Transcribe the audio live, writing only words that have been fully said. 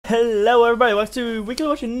Hello everybody, welcome to weekly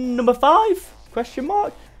watching number 5? Question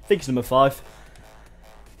mark? I think it's number 5.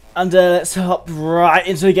 And let's hop right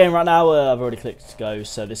into the game right now. I've already clicked go,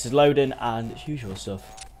 so this is loading and it's usual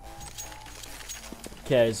stuff.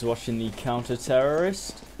 Okay, so watching the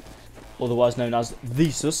counter-terrorist, otherwise known as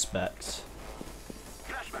the suspect.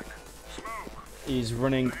 He's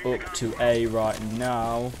running up to A right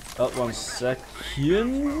now. Oh, 1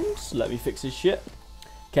 second. Let me fix his shit.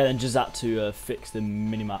 Okay, then just had to fix the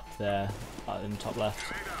minimap there in the top left.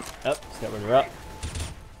 Let's get rid of that.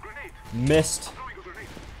 Missed.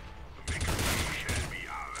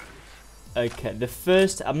 Okay, the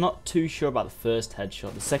first, I'm not too sure about the first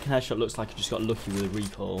headshot. The second headshot looks like he just got lucky with a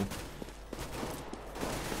recall.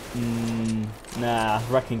 Nah, I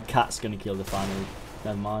reckon Cat's gonna kill the final.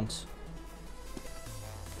 Never mind.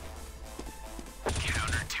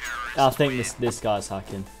 I think this guy's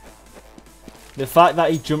hacking. The fact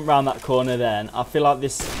that he jumped around that corner then, I feel like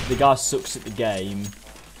the guy sucks at the game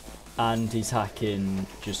and he's hacking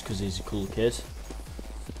just because he's a cool kid.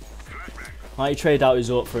 Might he trade out his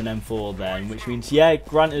AWP for an M4 then, which means, yeah,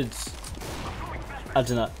 granted, I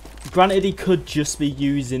don't know. Granted, he could just be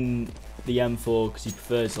using the M4 because he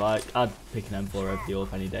prefers, like, I'd pick an M4 over the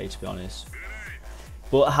AWP any day, to be honest.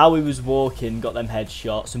 But how he was walking, got them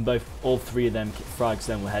headshots, and all three of them frags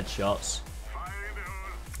then were headshots.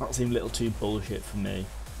 That seemed a little too bullshit for me.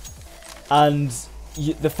 And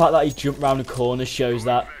the fact that he jumped around the corner shows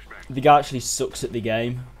that the guy actually sucks at the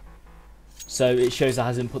game. So it shows that he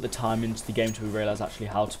hasn't put the time into the game to realise actually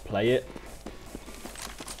how to play it.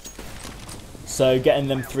 So getting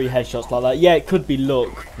them 3 headshots like that, yeah, it could be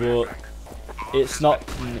luck, but it's not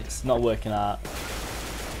working out.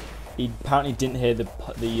 He apparently didn't hear the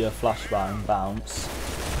flashbang bounce.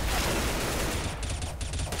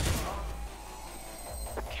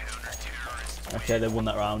 Okay, they won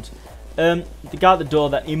that round. The guy at the door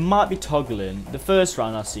that he might be toggling. The first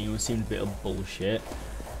round I seen seemed a bit of bullshit.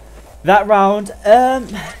 That round,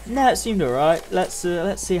 no, it seemed alright. Let's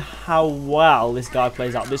see how well this guy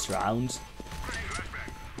plays out this round.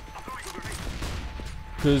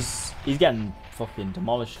 Because he's getting fucking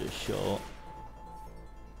demolished at short.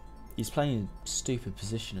 He's playing a stupid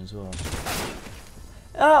position as well.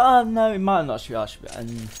 No, it might not actually be.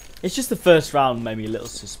 And it's just the first round made me a little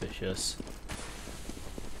suspicious.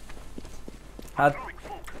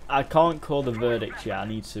 I can't call the verdict yet. I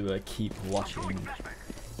need to keep watching.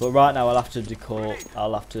 But right now I'll have to declare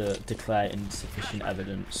insufficient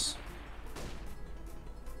evidence.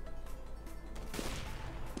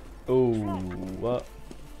 Oh, what?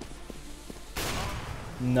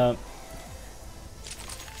 No.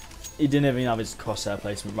 He didn't even have his crosshair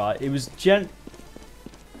placement right. It was He's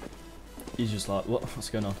just like, what's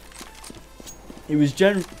going on? He was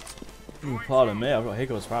pardon me, I've got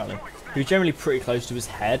hiccups apparently. He was generally pretty close to his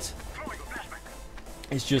head.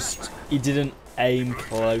 It's just, he didn't aim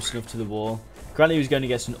close enough to the wall. Granted, he was going to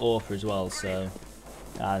get an AWP as well, so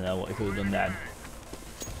I don't know what he could have done then.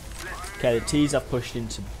 Okay, the T's have pushed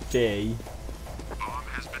into B.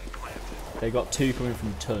 They got 2 coming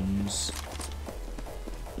from Tons.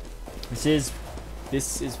 This is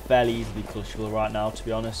fairly easily clutchable right now, to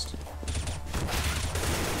be honest.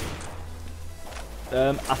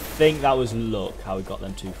 I think that was luck how we got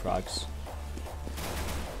them 2 frags.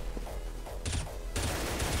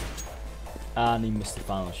 And he missed the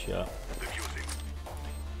final shot.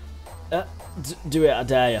 Do it, I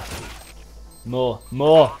dare you. More.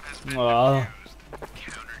 Oh.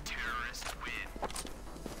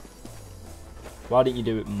 Why didn't you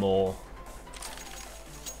do it more?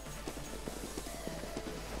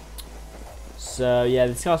 So yeah,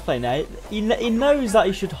 this guy's playing A. He knows that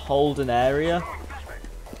he should hold an area,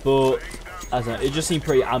 but I don't know. It just seemed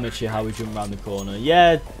pretty amateur how we jumped around the corner.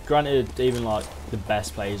 Yeah, granted, even like the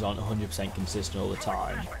best players aren't 100% consistent all the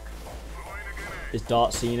time. Is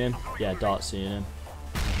Dart seeing him? Yeah, Dart's seeing him.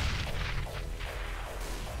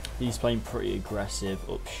 He's playing pretty aggressive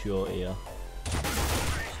up short here.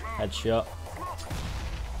 Headshot.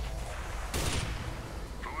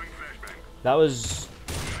 That was...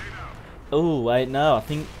 Oh, wait, no, I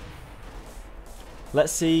think...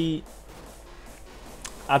 Let's see...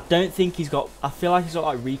 I don't think he's got... I feel like he's got,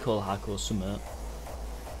 like, recall hack or something.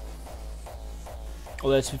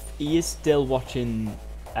 Although he is still watching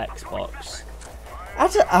Xbox.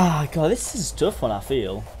 Oh, God, this is a tough one, I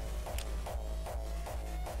feel.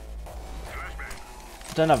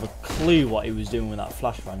 I don't have a clue what he was doing with that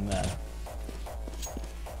flashbang there.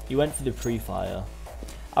 He went for the pre-fire.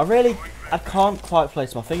 I can't quite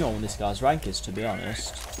place my finger on what this guy's rank is, to be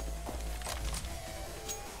honest.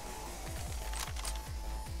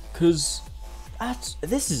 Because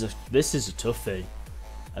this is a toughie.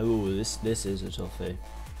 Oh, this is a toughie.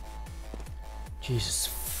 Jesus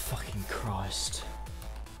fucking Christ.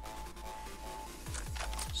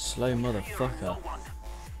 Slow motherfucker.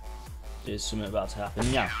 There's something about to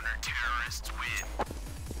happen. Yeah.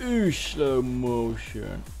 Ooh, slow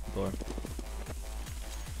motion. Boy.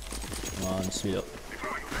 Come on, speed up.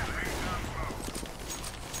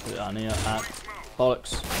 Put it on here.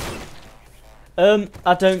 Bollocks. I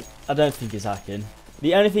don't think it's hacking.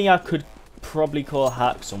 The only thing I could probably call a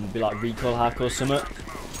hack would be like recoil hack or something.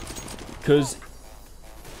 Because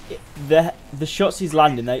the shots he's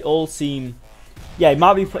landing, they all seem. Yeah, he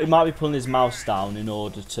might be pulling his mouse down in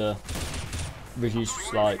order to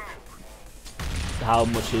reduce like how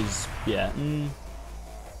much his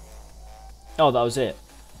Oh, that was it.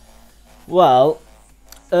 Well,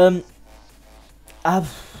 I don't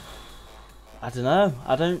know.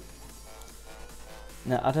 I don't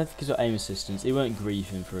think he's got aim assistance. He won't grief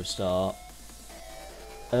him for a start.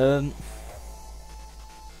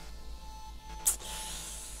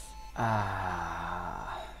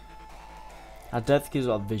 I don't think he's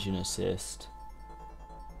got vision assist.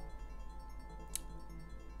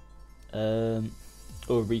 Or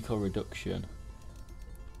recoil reduction.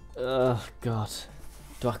 Oh god.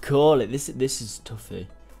 Do I call it? This is toughy.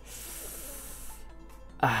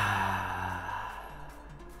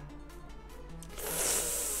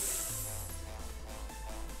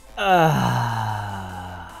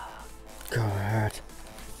 God.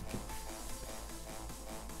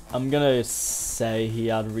 I'm gonna say he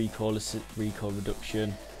had recoil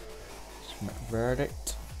reduction.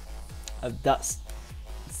 Verdict. I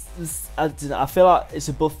feel like it's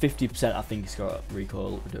above 50%. I think it's got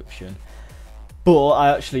recoil reduction. But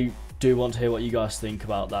I actually do want to hear what you guys think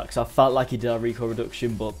about that, because I felt like he did have recoil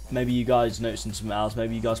reduction, but maybe you guys noticed something else.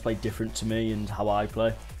 Maybe you guys play different to me and how I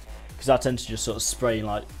play, because I tend to just sort of spray in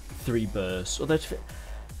like 3 bursts. Although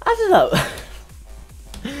I don't know.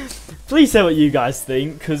 Please say what you guys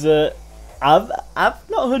think, because I'm not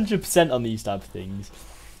 100% on these type of things.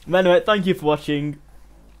 But anyway, thank you for watching.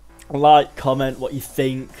 Like, comment what you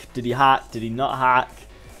think. Did he hack? Did he not hack?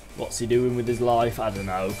 What's he doing with his life? I don't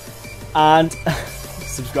know. And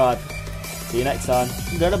subscribe. See you next time.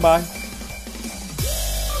 Goodbye.